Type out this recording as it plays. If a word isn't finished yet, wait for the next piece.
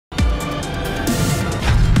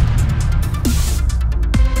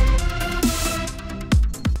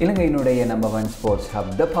இலங்கையினுடைய number 1 sports hub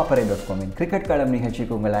thepaparai.com in cricket களம்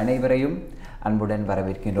நிகழ்ச்சிக்கு உங்கள் அனைவரையும் அன்புடன்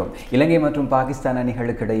வரவேற்கின்றோம். இலங்கை மற்றும் பாகிஸ்தான்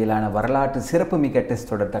அணிகளுக்கு இடையிலான வரலாற்று சிறப்புமிக்க டெஸ்ட்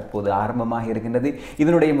தொடர் தற்போது ஆரம்பமாக இருக்கின்றது.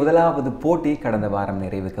 இதனுடைய முதலாவது போட்டி கடந்த வாரம்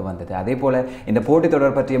நிறைவுக்கு வந்தது. அதேபோல இந்த போட்டி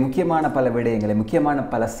தொடர் பற்றிய முக்கியமான பல விடயங்களை, முக்கியமான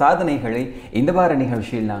பல சாதனைகளை இந்த வார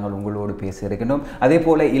நிகழ்ச்சியில் நாங்கள் உங்களோடு பேச இருக்கின்றோம்.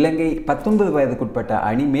 அதேபோல இலங்கை 19 வயதுக்குட்பட்ட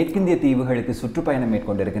அணி மேற்கிந்திய தீவுகளுக்கு சுற்றுப்பயணம்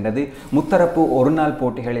மேற்கொண்டிருக்கின்றது. முத்தரப்பு ஒரு நாள்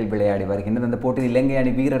போட்டிகளில் விளையாடி வருகின்றது. அந்த போட்டியில் இலங்கை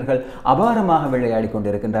அணி வீரர்கள் அபாரமாக விளையாடி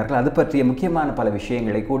கொண்டிருக்கின்றார்கள். அது பற்றிய முக்கியமான பல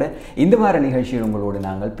விஷயங்களை கூட இந்த வார நிகழ்ச்சியில் உங்களோடு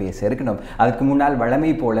நாங்கள் பேச இருக்கின்றோம். அதற்கு முன்னால் வழமை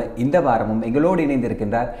போல இந்த வாரமும் எங்களோடு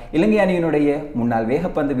இணைந்திருக்கின்றார் இலங்கை அணியினுடைய முன்னாள்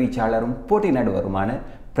வேகப்பந்து வீச்சாளரும் போட்டி நடுவருமான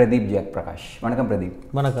பிரதீப் ஜெயபிரகாஷ். வணக்கம் பிரதீப்.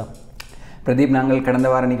 வணக்கம் பிரதீப். நாங்கள் கடந்த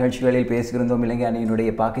வார நிகழ்ச்சிகளில் பேசியிருந்தோம் இலங்கை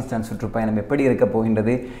அணியினுடைய பாகிஸ்தான் சுற்றுப்பயணம் எப்படி இருக்க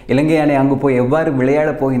போகின்றது, இலங்கை அணி அங்கு போய் எவ்வாறு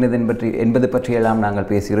விளையாடப் போகின்றது என்பது பற்றியெல்லாம் நாங்கள்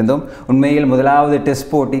பேசியிருந்தோம். உண்மையில் முதலாவது டெஸ்ட்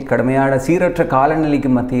போட்டி கடுமையான சீரற்ற காலநிலைக்கு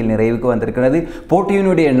மத்தியில் நிறைவுக்கு வந்திருக்கிறது.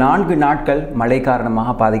 போட்டியினுடைய 4 நாட்கள் மழை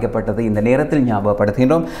காரணமாக பாதிக்கப்பட்டது இந்த நேரத்தில்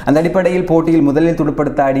ஞாபகப்படுத்துகின்றோம். அந்த அடிப்படையில் போட்டியில் முதலில்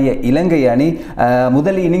துடுப்படுத்தாடிய இலங்கை அணி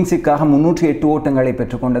முதல் இன்னிங்ஸுக்காக 308 ஓட்டங்களை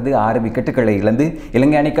பெற்றுக்கொண்டது. 6 விக்கெட்டுகளை இழந்து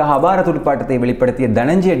இலங்கை அணிக்காக அபார துடுப்பாட்டத்தை வெளிப்படுத்திய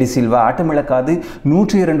தனஞ்சய டிசில்வா இழக்காது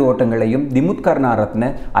 102 ஓட்டங்களையும், திமுத் கருணாரத்ன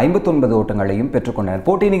 59 ஓட்டங்களையும் பெற்றுக்கொண்டனர்.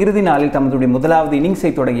 போட்டியின் இறுதி நாளில் தமது முதலாவது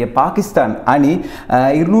இன்னிங்ஸை தொடங்கிய பாகிஸ்தான் அணி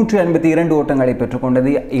 252 ஓட்டங்களை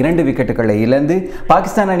பெற்றுக்கொண்டது. 2 விக்கெட்டுகளை இழந்து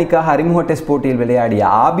பாகிஸ்தான் அணிக்காக அறிமுக டெஸ்ட் போட்டியில் விளையாடிய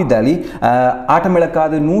ஆபித் அலி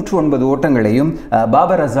ஆட்டமிழக்காது 109 ஓட்டங்களையும்,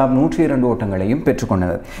 பாபர் அசாம் 102 ஓட்டங்களையும்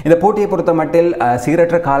பெற்றுக்கொண்டனர். இந்த போட்டியை பொறுத்த மட்டில்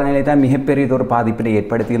சீரற்ற காலநிலை தான் மிகப்பெரியதொரு பாதிப்பினை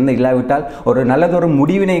ஏற்படுத்தியிருந்த, இல்லாவிட்டால் ஒரு நல்லதொரு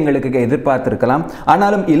முடிவினை எங்களுக்கு எதிர்பார்த்திருக்கலாம்.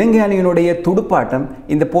 ஆனாலும் இலங்கை அணியினுடைய துடுப்பாட்டம்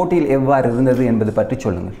இந்த போட்டியில் எவ்வாறு இருந்தது என்பது பற்றி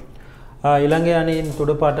சொல்லுங்கள். இலங்கை அணியின்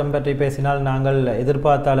துடுப்பாட்டம் பற்றி பேசினால், நாங்கள்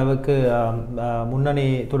எதிர்பார்த்த அளவுக்கு முன்னணி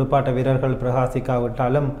துடுப்பாட்ட வீரர்கள்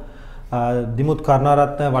பிரகாசிக்காவிட்டாலும் திமுத்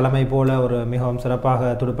கருணாரத்ன வளமை போல ஒரு மிகவும்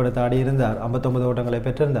சிறப்பாக துடுப்படுத்த ஆடி இருந்தார். 59 ஓட்டங்களை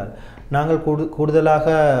பெற்றிருந்தார். நாங்கள்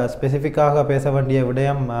கூடுதலாக ஸ்பெசிஃபிக்காக பேச வேண்டிய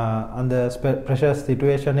விடயம், அந்த ப்ரெஷர்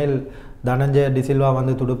சிச்சுவேஷனில் தனஞ்சய டிசில்வா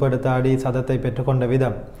வந்து துடுப்படுத்த ஆடி சதத்தை பெற்றுக்கொண்ட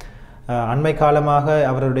விதம். அண்மை காலமாக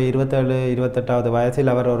அவருடைய 27-28வது வயசில்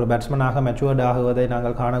அவர் ஒரு பேட்ஸ்மேனாக மெச்சுவர்ட் ஆகுவதை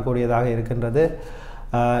நாங்கள் காணக்கூடியதாக இருக்கின்றது.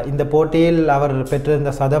 இந்த போட்டியில் அவர்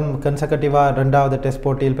பெற்றிருந்த சதம் கன்செகட்டிவாக 2வது டெஸ்ட்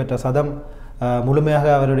போட்டியில் பெற்ற சதம், முழுமையாக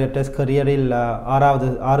அவருடைய டெஸ்ட் கரியரில்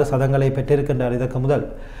 6 சதங்களை பெற்றிருக்கின்றார். இதற்கு முதல்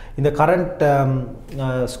இந்த கரண்ட்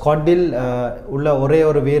ஸ்குவாடில் உள்ள ஒரே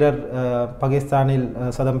ஒரு வீரர் பாகிஸ்தானில்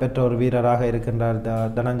சதம் பெற்ற ஒரு வீரராக இருக்கின்றார்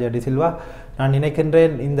தனஞ்சய டிசில்வா. நான்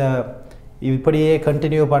நினைக்கின்றேன் இந்த இப்படியே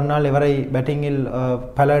கண்டினியூ பண்ணால் இவரை பேட்டிங்கில்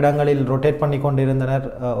பல இடங்களில் ரொட்டேட் பண்ணி கொண்டிருந்தனர்.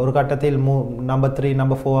 ஒரு கட்டத்தில் நம்பர் 3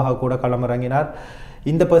 நம்பர் 4 கூட களமிறங்கினார்.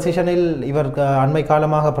 இந்த பொசிஷனில் இவர் அண்மை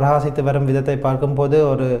காலமாக பிரகாசித்து வரும் விதத்தை பார்க்கும்போது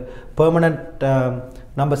ஒரு பெர்மனண்ட்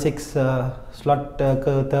நம்பர் 6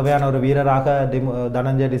 ஸ்லாட்டுக்கு தேவையான ஒரு வீரராக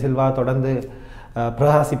தனஞ்சய டிசில்வா தொடர்ந்து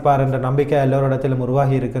பிரகாசிப்பார் என்ற நம்பிக்கை எல்லோரிடத்திலும்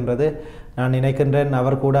உருவாகி இருக்கின்றது. நான் நினைக்கின்றேன்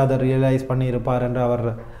அவர் கூட அதை ரியலைஸ் பண்ணி இருப்பார் என்று. அவர்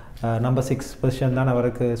நம்பர் 6 பொசிஷன் தான்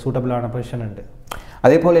அவருக்கு சூட்டபிளான பொசிஷன் உண்டு.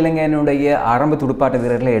 அதேபோல் இலங்கையினுடைய ஆரம்ப துடுப்பாட்ட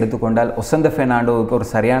வீரர்களை எடுத்துக்கொண்டால் ஒசந்த பெர்னாண்டோவுக்கு ஒரு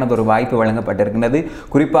சரியானதொரு வாய்ப்பு வழங்கப்பட்டிருக்கிறது.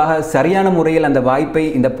 குறிப்பாக சரியான முறையில் அந்த வாய்ப்பை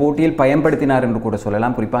இந்த போட்டியில் பயன்படுத்தினார் என்று கூட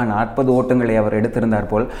சொல்லலாம். குறிப்பாக 40 ஓட்டங்களை அவர்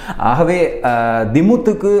எடுத்திருந்தார் போல். ஆகவே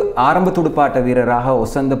திமுத்துக்கு ஆரம்ப துடுப்பாட்ட வீரராக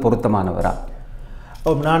ஒசந்த பொருத்தமானவரா?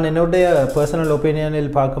 நான் என்னுடைய பர்சனல்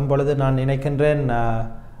ஒப்பீனியனில் பார்க்கும் பொழுது நான் நினைக்கின்றேன்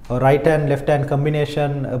right hand left hand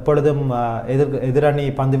combination எப்பொழுதும் எதிரணி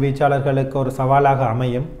பந்து வீச்சாளர்களுக்கு ஒரு சவாலாக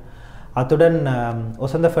அமையும். அத்துடன்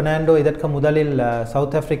ஒசந்த பெர்னாண்டோ இதற்கு முதலில்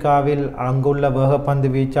சவுத் ஆப்பிரிக்காவில் அங்குள்ள வேகப்பந்து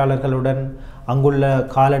வீச்சாளர்களுடன், அங்குள்ள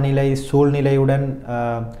காலநிலை சூழ்நிலையுடன்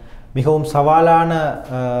மிகவும்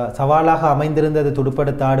சவாலாக அமைந்திருந்தது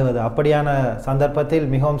துடுப்படுத்த ஆடுவது. அப்படியான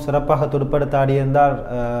சந்தர்ப்பத்தில் மிகவும் சிறப்பாக துடுப்படுத்த ஆடியிருந்தார்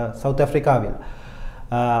சவுத் ஆப்பிரிக்காவில்.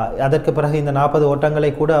 அதற்கு பிறகு இந்த 40 ஓட்டங்களை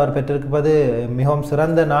கூட அவர் பெற்றிருப்பது மிகவும்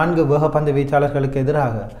சிறந்த 4 வேகப்பந்து வீச்சாளர்களுக்கு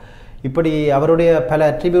எதிராக. இப்படி அவருடைய பல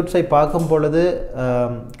அட்ரிபியூட்ஸை பார்க்கும் பொழுது,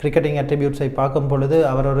 கிரிக்கெட்டிங் அட்ரிபியூட்ஸை பார்க்கும் பொழுது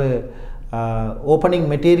அவர் ஒரு ஓப்பனிங்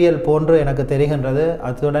மெட்டீரியல் போன்று எனக்கு தெரிகின்றது.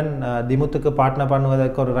 அத்துடன் திமுத்துக்கு பார்ட்னர்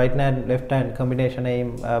பண்ணுவதற்கு ஒரு ரைட் ஹேண்ட் லெஃப்ட் ஹேண்ட்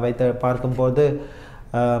கம்பினேஷனையும் வைத்து பார்க்கும்போது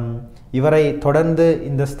இவரை தொடர்ந்து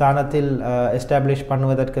இந்த ஸ்தானத்தில் எஸ்டாப்ளிஷ்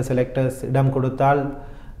பண்ணுவதற்கு செலக்டர்ஸ் இடம் கொடுத்தால்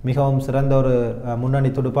மிகவும் சிறந்த ஒரு முன்னணி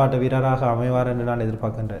துடுப்பாட்ட வீரராக அமைவார் என்று நான்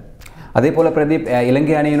எதிர்பார்க்கின்றேன். அதே போல் பிரதீப்,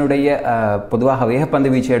 இலங்கை அணியினுடைய பொதுவாக வேகப்பந்து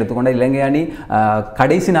வீச்சை எடுத்துக்கொண்ட இலங்கை அணி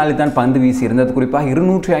கடைசி நாளில் தான் பந்து வீசி இருந்தது. குறிப்பாக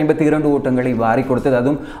 252 ஓட்டங்களை வாரி கொடுத்தது.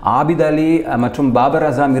 அதுவும் ஆபித் அலி மற்றும் பாபர்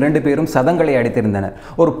அசாம் 2 பேரும் சதங்களை அடித்திருந்தனர்.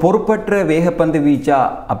 ஒரு பொறுப்பற்ற வேகப்பந்து வீச்சா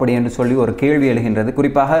அப்படி என்று சொல்லி ஒரு கேள்வி எழுகின்றது.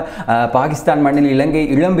 குறிப்பாக பாகிஸ்தான் மண்ணில் இலங்கை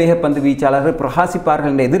இளம் வேகப்பந்து வீச்சாளர்கள்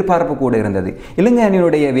பிரகாசிப்பார்கள் என்ற எதிர்பார்ப்பு கூட இருந்தது. இலங்கை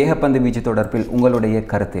அணியினுடைய வேகப்பந்து வீச்சு தொடர்பில் உங்களுடைய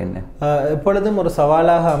கருத்து என்ன? எப்பொழுதும் ஒரு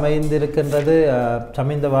சவாலாக அமைந்திருக்கின்றது.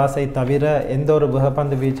 சமிந்த வாசை தவிர எந்த ஒரு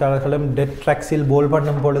வேகப்பந்து வீச்சாளர்களும் டெட் ட்ராக்ஸில் போல்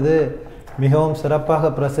பண்ணும் பொழுது மிகவும்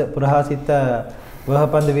சிறப்பாக பிரகாசித்த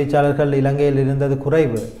வேகப்பந்து வீச்சாளர்கள் இலங்கையில் இருந்தது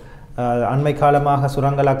குறைவு. அண்மை காலமாக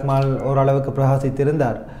சுரங்கல் அக்மால் ஓரளவுக்கு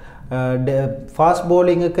பிரகாசித்திருந்தார். ஃபாஸ்ட்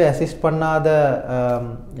போலிங்குக்கு அசிஸ்ட் பண்ணாத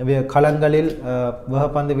களங்களில்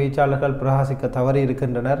வேகப்பந்து வீச்சாளர்கள் பிரகாசிக்க தவறி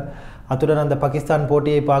இருக்கின்றனர். அத்துடன் அந்த பாகிஸ்தான்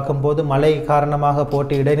போட்டியை பார்க்கும்போது மழை காரணமாக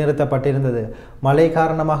போட்டி இடைநிறுத்தப்பட்டிருந்தது. மழை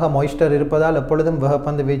காரணமாக மாய்ஸ்டர் இருப்பதால் எப்பொழுதும்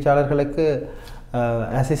வேகப்பந்து வீச்சாளர்களுக்கு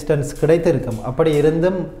அசிஸ்டன்ஸ் கிடைத்திருக்கும். அப்படி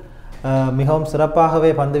இருந்தும் மிகவும்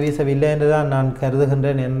சிறப்பாகவே பந்து வீசவில்லை என்று தான் நான்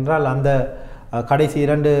கருதுகின்றேன். என்றால் அந்த கடைசி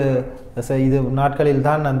 2 நாட்களில்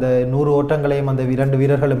தான் அந்த 100 ஓட்டங்களையும் அந்த 2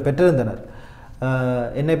 வீரர்களும் பெற்றிருந்தனர்.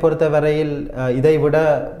 என்னை பொறுத்த வரையில் இதைவிட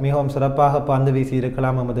மிகவும் சிறப்பாக பந்து வீசி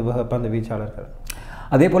இருக்கலாம் எமது வேகப்பந்து வீச்சாளர்கள்.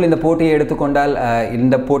 அதே போல் இந்த போட்டியை எடுத்துக்கொண்டால்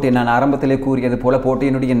இந்த போட்டி நான் ஆரம்பத்திலே கூறியது போல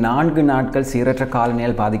போட்டியினுடைய 4 நாட்கள் சீரற்ற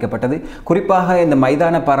காலநிலையால் பாதிக்கப்பட்டது. குறிப்பாக இந்த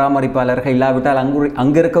மைதான பராமரிப்பாளர்கள் இல்லாவிட்டால்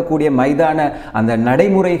அங்கு இருக்கக்கூடிய மைதான அந்த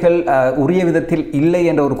நடைமுறைகள் உரிய விதத்தில் இல்லை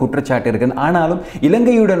என்ற ஒரு குற்றச்சாட்டு இருக்குது. ஆனாலும்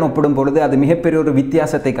இலங்கையுடன் ஒப்பிடும் பொழுது அது மிகப்பெரிய ஒரு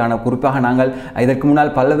வித்தியாசத்தை காண, குறிப்பாக நாங்கள் இதற்கு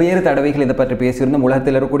முன்னால் பல்வேறு தடவைகள் இதை பற்றி பேசியிருந்தோம்.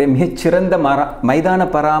 உலகத்தில் இருக்கக்கூடிய மிகச்சிறந்த மைதான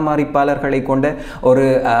பராமரிப்பாளர்களை கொண்ட ஒரு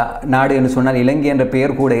நாடு என்று சொன்னால் இலங்கை என்ற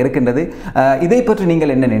பெயர் கூட இருக்கின்றது. இதை பற்றி நீங்கள்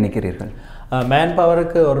என்ன நினைக்கிறீர்கள்? மேன்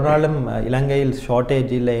பவருக்கு ஒரு நாளும் இலங்கையில்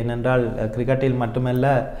ஷார்ட்டேஜ் இல்லை. ஏனென்றால் கிரிக்கெட்டில் மட்டுமல்ல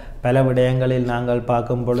பல விடயங்களில் நாங்கள்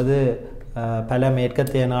பார்க்கும் பொழுது பல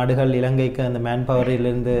மேற்கத்திய நாடுகள் இலங்கைக்கு அந்த மேன்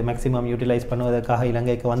பவரிலிருந்து மேக்சிமம் யூட்டிலைஸ் பண்ணுவதற்காக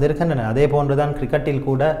இலங்கைக்கு வந்திருக்கின்றன. அதே போன்று தான் கிரிக்கெட்டில்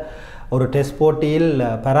கூட ஒரு டெஸ்ட் போட்டியில்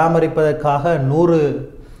பராமரிப்பதற்காக 100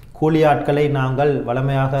 கூலி ஆட்களை நாங்கள்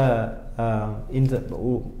வளமையாக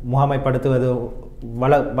முகாமைப்படுத்துவது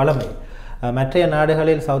வளமை. மற்ற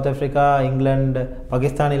நாடுகளில் சவுத் ஆப்பிரிக்கா, இங்கிலாந்து,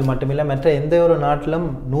 பாகிஸ்தானில் மட்டுமில்லை மற்ற எந்த ஒரு நாட்டிலும்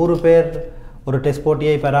 100 பேர் ஒரு டெஸ்ட்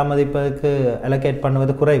போட்டியை பராமரிப்பதற்கு அலோகேட்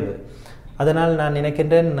பண்ணுவது குறைவு. அதனால் நான்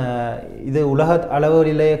நினைக்கின்றேன் இது உலக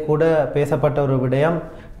அளவிலே கூட பேசப்பட்ட ஒரு விடயம்.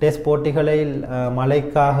 டெஸ்ட் போட்டிகளில்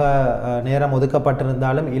மழைக்காக நேரம்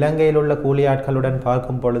ஒதுக்கப்பட்டிருந்தாலும் இலங்கையில் உள்ள கூலி ஆட்களுடன்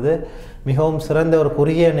பார்க்கும் பொழுது மிகவும் சிறந்த ஒரு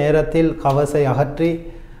குறுகிய நேரத்தில் கவர்ஸை அகற்றி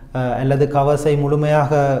அல்லது கவர்ஸை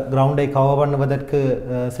முழுமையாக கிரவுண்டை கவர் பண்ணுவதற்கு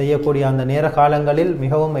செய்யக்கூடிய அந்த நேர காலங்களில்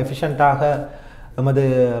மிகவும் எஃபிஷியண்ட்டாக நமது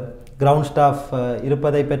கிரவுண்ட் ஸ்டாஃப்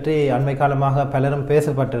இருப்பதை பற்றி அண்மை காலமாக பலரும்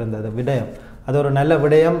பேசப்பட்டிருந்தது விடயம். அது ஒரு நல்ல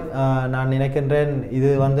விடயம். நான் நினைக்கின்றேன்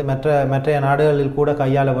இது மற்ற நாடுகளில் கூட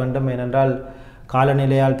கையாள வேண்டும். ஏனென்றால்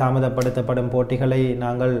காலநிலையால் தாமதப்படுத்தப்படும் போட்டிகளை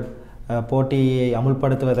நாங்கள் போட்டியை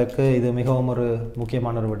அமுல்படுத்துவதற்கு இது மிகவும் ஒரு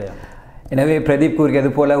முக்கியமான ஒரு விடயம். எனவே பிரதீப் கூறியது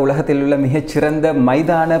போல உலகத்தில் உள்ள மிகச்சிறந்த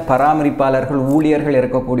மைதான பராமரிப்பாளர்கள் ஊழியர்கள்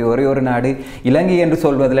இருக்கக்கூடிய ஒரே ஒரு நாடு இலங்கை என்று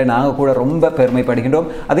சொல்வதில் நாங்கள் கூட ரொம்ப பெருமைப்படுகின்றோம்.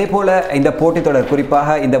 அதே போல் இந்த போட்டி தொடர்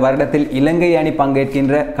குறிப்பாக இந்த வருடத்தில் இலங்கை அணி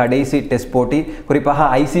பங்கேற்கின்ற கடைசி டெஸ்ட் போட்டி, குறிப்பாக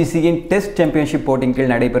ஐசிசியின் டெஸ்ட் சாம்பியன்ஷிப் போட்டியின்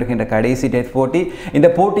கீழ் நடைபெறுகின்ற கடைசி டெஸ்ட் போட்டி. இந்த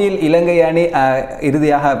போட்டியில் இலங்கை அணி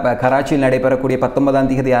இறுதியாக கராச்சியில் நடைபெறக்கூடிய 19ஆம்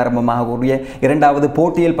தேதி ஆரம்பமாக கூடிய 2வது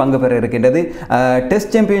போட்டியில் பங்கு பெற இருக்கின்றது.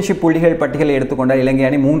 டெஸ்ட் சாம்பியன்ஷிப் புள்ளிகள் பட்டியலை எடுத்துக்கொண்டால் இலங்கை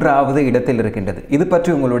அணி 3வது இடத்தில் இருக்கின்றது. இது பற்றி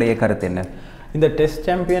உங்களுடைய கருத்து என்ன? இந்த டெஸ்ட்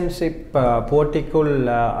சாம்பியன்ஷிப் போட்டிக்குள்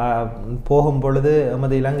போகும் பொழுது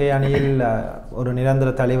நமது இலங்கை அணியில் ஒரு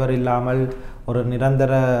நிரந்தர தலைவர் இல்லாமல் ஒரு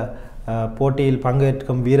நிரந்தர போட்டியில்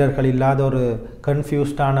பங்கேற்கும் வீரர்கள் இல்லாத ஒரு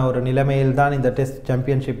கன்ஃபியூஸ்டான ஒரு நிலைமையில்தான் இந்த டெஸ்ட்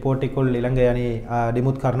சாம்பியன்ஷிப் போட்டிக்குள் இலங்கை அணி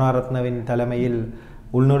டிமுத் கருணாரத்னவின் தலைமையில்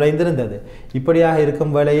உள்நுழைந்திருந்தது. இப்படியாக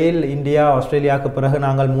இருக்கும் வேளையில் இந்தியா, ஆஸ்திரேலியாவுக்கு பிறகு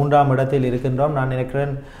நாங்கள் 3ஆம் இடத்தில் இருக்கின்றோம். நான்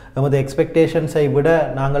நினைக்கிறேன் நமது எக்ஸ்பெக்டேஷன்ஸை விட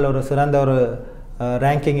நாங்கள் ஒரு சிறந்த ஒரு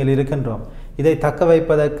ரேங்கிங்கில் இருக்கின்றோம். இதை தக்க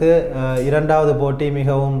வைப்பதற்கு 2வது போட்டி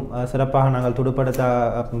மிகவும் சிறப்பாக நாங்கள் துடுப்படுத்த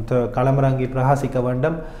களமிறங்கி பிரகாசிக்க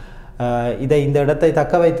வேண்டும். இந்த இடத்தை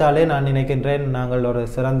தக்க வைத்தாலே நான் நினைக்கின்றேன் நாங்கள் ஒரு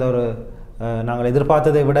சிறந்த ஒரு நாங்கள்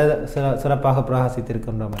எதிர்பார்த்ததை விட சிறப்பாக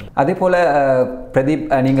பிரகாசித்திருக்கின்றோம். அதே போல பிரதீப்,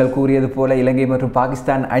 நீங்கள் கூறியது போல இலங்கை மற்றும்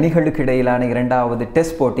பாகிஸ்தான் அணிகளுக்கு இடையிலான 2வது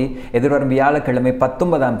டெஸ்ட் போட்டி எதிர்வரும் வியாழக்கிழமை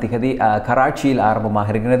 19ஆம் தேதி கராச்சியில்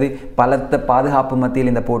ஆரம்பமாக இருக்கிறது. பலத்த பாதுகாப்பு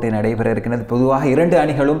மத்தியில் இந்த போட்டி நடைபெற இருக்கிறது. பொதுவாக 2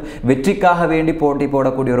 அணிகளும் வெற்றிக்காக வேண்டி போட்டி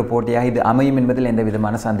போடக்கூடிய ஒரு போட்டியாக இது அமையும் என்பதில் எந்த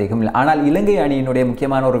விதமான சந்தேகம் இல்லை. ஆனால் இலங்கை அணியினுடைய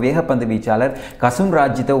முக்கியமான ஒரு வேகப்பந்து வீச்சாளர் கசும்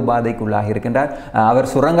ராஜித உபாதைக்குள்ளாக இருக்கின்றார்.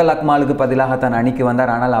 அவர் சுரங்கல் அக்மாலுக்கு பதிலாக தான் அணிக்கு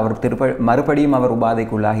வந்தார். ஆனால் அவர் மறுபடியும் அவர்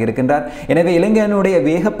உபாதைக்குள்ளாகி இருக்கின்றார். எனவே இலங்கை அணியுடைய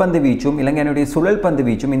வேகப்பந்து வீச்சும் இலங்கை அணியுடைய சுழல் பந்து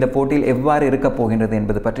வீச்சும் இந்த போட்டியில் எவ்வாறு இருக்கப் போகின்றது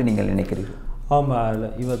என்பது பற்றி நீங்கள் நினைக்கிறீர்கள்? ஆமாம்,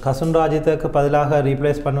 இவர் கசுன் ராஜித்துக்கு பதிலாக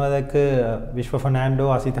ரீப்ளேஸ் பண்ணுவதற்கு விஸ்வ ஃபெர்னாண்டோ,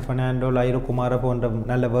 அசித ஃபெர்னாண்டோ, லைரு குமார போன்ற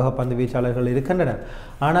நல்ல வேகப்பந்து வீச்சாளர்கள் இருக்கின்றனர்.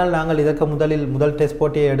 ஆனால் நாங்கள் இதற்கு முதல் டெஸ்ட்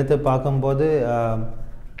போட்டியை எடுத்து பார்க்கும்போது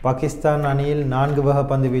பாகிஸ்தான் அணியில் 4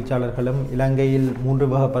 வேகப்பந்து வீச்சாளர்களும் இலங்கையில் 3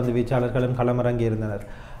 வேகப்பந்து வீச்சாளர்களும் களமிறங்கி இருந்தனர்.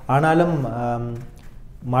 ஆனாலும்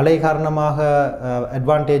மழை காரணமாக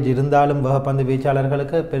அட்வான்டேஜ் இருந்தாலும் வேகப்பந்து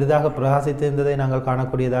வீச்சாளர்களுக்கு பெரிதாக பிரகாசித்திருந்ததை நாங்கள்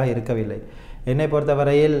காணக்கூடியதாக இருக்கவில்லை. என்னை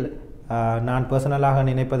பொறுத்தவரையில் நான் பர்சனலாக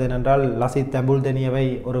நினைப்பது என்னென்றால் லசித் தபுல்தெனியவை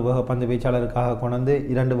ஒரு வேகப்பந்து வீச்சாளருக்காக கொண்டு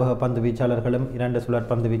 2 வேகப்பந்து வீச்சாளர்களும் 2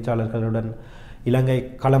 சுழற்பந்து வீச்சாளர்களுடன் இலங்கை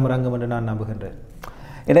களமிறங்கும் என்று நான் நம்புகின்றேன்.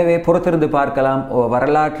 எனவே பொறுத்திருந்து பார்க்கலாம்.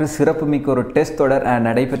 வரலாற்று சிறப்புமிக்க ஒரு டெஸ்ட் தொடர்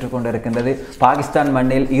நடைபெற்று கொண்டிருக்கின்றது. பாகிஸ்தான்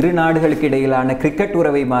மண்ணில் இரு நாடுகளுக்கு இடையிலான கிரிக்கெட்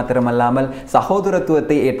உறவை மாத்திரமல்லாமல்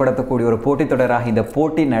சகோதரத்துவத்தை ஏற்படுத்தக்கூடிய ஒரு போட்டித் தொடராக இந்த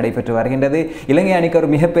போட்டி நடைபெற்று வருகின்றது. இலங்கை அணிக்கு ஒரு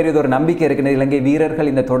மிகப்பெரியதொரு நம்பிக்கை இருக்கின்றது. இலங்கை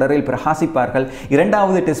வீரர்கள் இந்த தொடரில் பிரகாசிப்பார்கள்.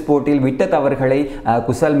 2வது டெஸ்ட் போட்டியில் விட்ட தவறுகளை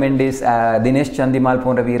குசல் மெண்டிஸ், தினேஷ் சந்திமால்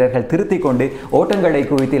போன்ற வீரர்கள் திருத்திக் கொண்டு ஓட்டங்களை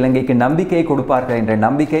குவித்து இலங்கைக்கு நம்பிக்கையை கொடுப்பார்கள் என்ற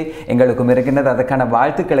நம்பிக்கை எங்களுக்கும் இருக்கின்றது. அதற்கான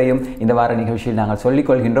வாழ்த்துக்களையும் இந்த வார நிகழ்ச்சியில் நாங்கள் சொல்லிக்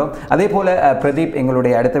கொள்கின்றோம். அதே போல பிரதீப்,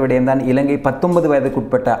 எங்களுடைய அடுத்த விடயம்தான் இலங்கை 19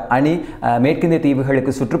 வயதுக்குட்பட்ட அணி மேற்கிந்திய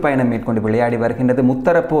தீவுகளுக்கு சுற்றுப்பயணம் மேற்கொண்டு விளையாடி வருகின்றது.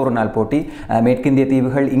 முத்தரப்பு ஒரு நாள் போட்டி. மேற்கிந்திய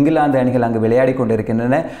தீவுகள், இங்கிலாந்து அணிகள் அங்கு விளையாடி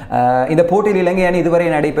கொண்டிருக்கின்றன. இந்த போட்டியில் இலங்கை அணி இதுவரை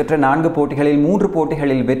நடைபெற்ற 4 போட்டிகளில் 3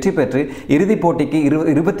 போட்டிகளில் வெற்றி பெற்று இறுதிப் போட்டிக்கு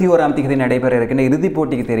 21ஆம் தேதி நடைபெற இருக்கின்ற இறுதிப்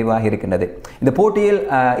போட்டிக்கு தெரிவாக இருக்கின்றது. இந்த போட்டியில்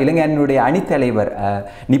இலங்கை அணியினுடைய அணித்தலைவர்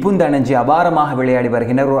நிபுன் தனஞ்சி அபாரமாக விளையாடி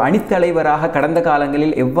வருகின்றனர். ஒரு அணித்தலைவராக கடந்த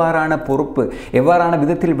காலங்களில் எவ்வாறான பொறுப்பு, எவ்வாறான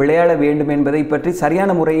விதத்தில் விளையாட வேண்டும் என்பதை பற்றி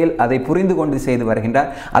சரியான முறையில் அதை புரிந்து கொண்டு செய்து வருகின்றார்.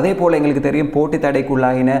 அதே போல எங்களுக்கு தெரியும் போட்டி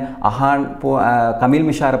தடைக்குள்ளாகின அஹான், கமில்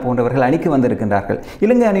மிஷார போன்றவர்கள் அணிக்கு வந்திருக்கின்றார்கள்.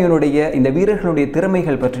 இலங்கை அணியினுடைய இந்த வீரர்களுடைய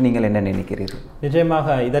திறமைகள் பற்றி நீங்கள் என்ன நினைக்கிறீர்கள்?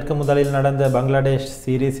 நிச்சயமாக இதற்கு முதலில் நடந்த பங்களாதேஷ்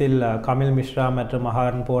சீரீஸில் கமில் மிஸ்ரா மற்றும்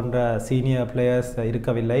அஹான் போன்ற சீனியர் பிளேயர்ஸ்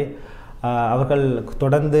இருக்கவில்லை. அவர்கள்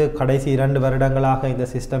தொடர்ந்து கடைசி 2 வருடங்களாக இந்த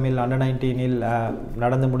சிஸ்டமில் அண்டர் 19இல்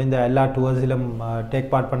நடந்து முடிந்த எல்லா டூர்ஸிலும்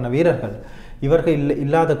டேக் பார்ட் பண்ண வீரர்கள். இவர்கள்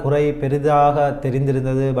இல்லாத குறை பெரிதாக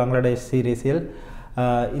தெரிந்திருந்தது பங்களாதேஷ் சீரீஸில்.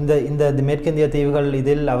 இந்த மேற்கிந்திய தீவுகள்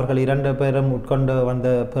இதில் அவர்கள் 2 பேரும் உட்கொண்டு வந்த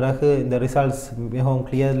பிறகு இந்த ரிசல்ட்ஸ் மிகவும்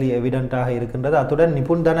கிளியர்லி எவிடென்ட்டாக இருக்கின்றது. அத்துடன்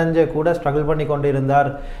நிபுன் தனஞ்சே கூட ஸ்ட்ரகிள் பண்ணி கொண்டு இருந்தார்.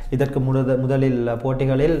 இதற்கு முதலில்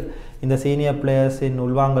போட்டிகளில் இந்த சீனியர் பிளேயர்ஸின்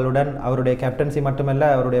உள்வாங்கலுடன் அவருடைய கேப்டன்சி மட்டுமல்ல,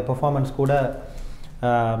 அவருடைய பெர்ஃபார்மன்ஸ் கூட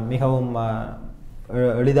மிகவும்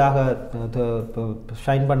எளிதாக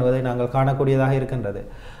ஷைன் பண்ணுவதை நாங்கள் காணக்கூடியதாக இருக்கின்றது.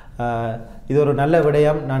 இது ஒரு நல்ல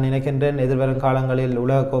விடயம். நான் நினைக்கின்றேன் எதிர்வரும் காலங்களில்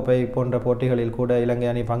உலகக்கோப்பை போன்ற போட்டிகளில் கூட இலங்கை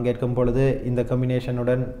அணி பங்கேற்கும் பொழுது இந்த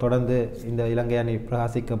கம்பினேஷனுடன் தொடர்ந்து இந்த இலங்கை அணி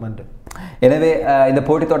பிரகாசிக்கும் என்று. எனவே இந்த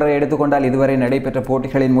போட்டித் தொடரை எடுத்துக்கொண்டால் இதுவரை நடைபெற்ற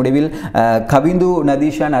போட்டிகளின் முடிவில் கவிந்து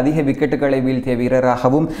நதீஷான் அதிக விக்கெட்டுகளை வீழ்த்திய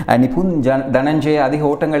வீரராகவும் நிபுன் தனஞ்சே அதிக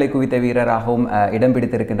ஓட்டங்களை குவித்த வீரராகவும் இடம்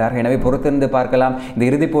பிடித்திருக்கின்றார். எனவே பொறுத்திருந்து பார்க்கலாம் இந்த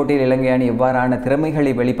இறுதிப் போட்டியில் இலங்கை அணி எவ்வாறான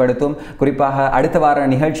திறமைகளை வெளிப்படுத்தும். குறிப்பாக அடுத்த வார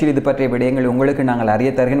நிகழ்ச்சியில் இது பற்றிய விடயங்கள் உங்களுக்கு நாங்கள்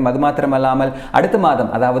அறிய தருகிறோம். அது மாத்திரமல்லாமல் அடுத்த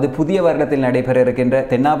மாதம், அதாவது புதிய வருடத்தில் நடைபெற இருக்கின்ற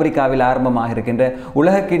தென்னாப்பிரிக்காவில் ஆரம்பமாக இருக்கின்ற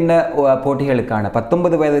உலகக்கிண்ண போட்டிகளுக்கான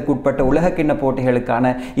 19 வயதுக்கு உட்பட்ட உலகக்கிண்ண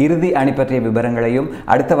போட்டிகளுக்கான இறுதி அணி பற்றிய விவரங்களையும்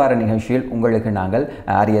அடுத்த வார நிகழ்ச்சியில் உங்களுக்கு நாங்கள்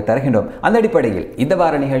அறிய தருகின்றோம். அந்த அடிப்படையில் இந்த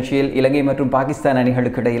வார நிகழ்ச்சியில் இலங்கை மற்றும் பாகிஸ்தான்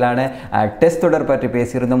அணிகளுக்கு இடையிலான டெஸ்ட் தொடர் பற்றி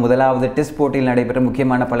பேசியிருந்தோம். முதலாவது டெஸ்ட் போட்டியில் நடைபெற்ற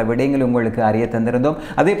முக்கியமான பல விடயங்களை உங்களுக்கு அறிய தந்திருந்தோம்.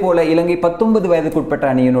 அதே போல இலங்கை 19 வயதுக்கு உட்பட்ட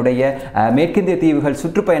அணியினுடைய மேற்கிந்திய தீவுகள்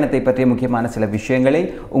சுற்றுப்பயணத்தை பற்றிய முக்கியமான சில விஷயங்களை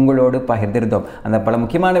உங்களோடு பகிர்ந்திருந்தோம். அந்த பல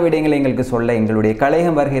முக்கியமான விடயங்களை எங்களுக்கு சொல்ல எங்களுடைய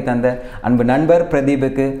கலையகம் வருகை தந்த அன்பு நண்பர்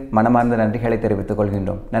பிரதீபுக்கு மனமார்ந்த நன்றிகளை தெரிவித்துக்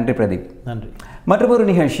கொள்கின்றோம். நன்றி பிரதீப். நன்றி. மற்றொரு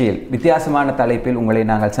நிகழ்ச்சியில் வித்தியாசமான தலைப்பில் உங்களை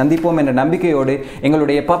நாங்கள் சந்திப்போம் என்ற நம்பிக்கையோடு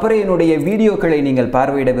எங்களுடைய பப்பரையினுடைய வீடியோக்களை நீங்கள்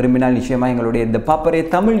பார்வையிட விரும்பினால் நிச்சயமாக எங்களுடைய இந்த பப்பரை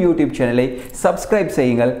தமிழ் யூடியூப் சேனலை சப்ஸ்கிரைப்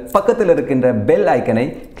செய்யுங்கள். பக்கத்தில் இருக்கின்ற பெல் ஐக்கனை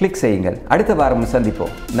கிளிக் செய்யுங்கள். அடுத்த வாரம்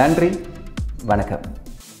சந்திப்போம். நன்றி, வணக்கம்.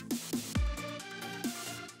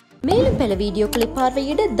 மேலும் பல வீடியோக்களை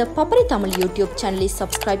பார்வையிட த பப்பரை தமிழ் யூடியூப் சேனலை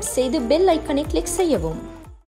சப்ஸ்கிரைப் செய்து பெல் ஐக்கனை கிளிக் செய்யவும்.